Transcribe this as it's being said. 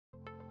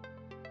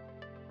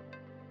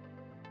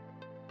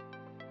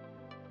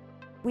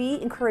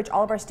We encourage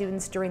all of our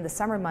students during the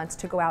summer months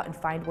to go out and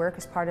find work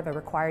as part of a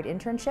required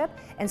internship.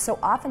 And so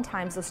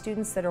oftentimes those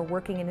students that are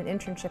working in an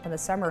internship in the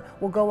summer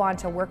will go on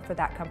to work for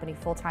that company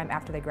full-time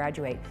after they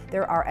graduate.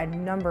 There are a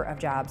number of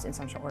jobs in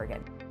Central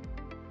Oregon.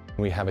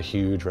 We have a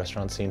huge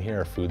restaurant scene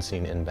here, a food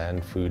scene in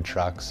Bend, food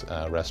trucks,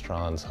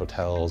 restaurants,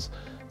 hotels.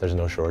 There's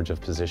no shortage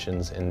of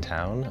positions in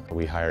town.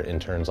 We hire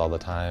interns all the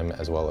time,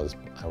 as well as,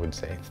 I would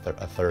say,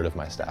 a third of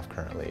my staff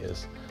currently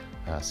is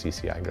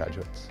CCI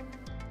graduates.